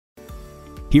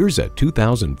Here's a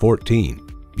 2014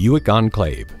 Buick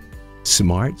Enclave.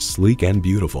 Smart, sleek, and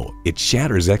beautiful, it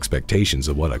shatters expectations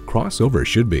of what a crossover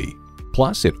should be.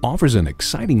 Plus, it offers an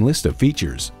exciting list of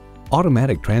features: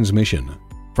 automatic transmission,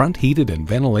 front heated and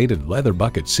ventilated leather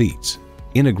bucket seats,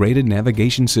 integrated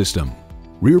navigation system,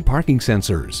 rear parking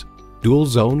sensors, dual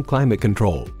zone climate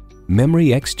control,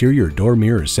 memory exterior door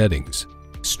mirror settings,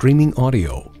 streaming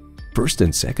audio, first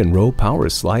and second row power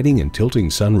sliding and tilting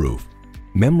sunroof,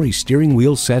 memory steering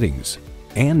wheel settings,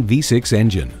 and V6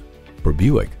 engine. For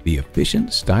Buick, the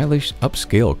efficient, stylish,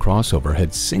 upscale crossover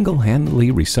had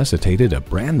single-handedly resuscitated a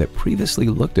brand that previously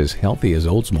looked as healthy as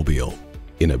Oldsmobile.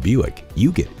 In a Buick,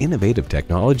 you get innovative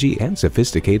technology and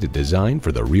sophisticated design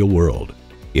for the real world.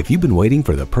 If you've been waiting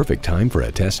for the perfect time for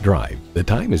a test drive, the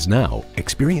time is now.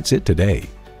 Experience it today.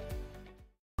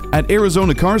 At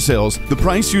Arizona Car Sales, the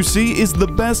price you see is the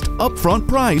best upfront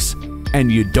price, and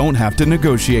you don't have to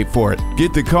negotiate for it.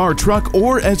 Get the car, truck,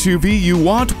 or SUV you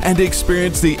want and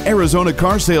experience the Arizona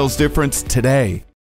Car Sales difference today.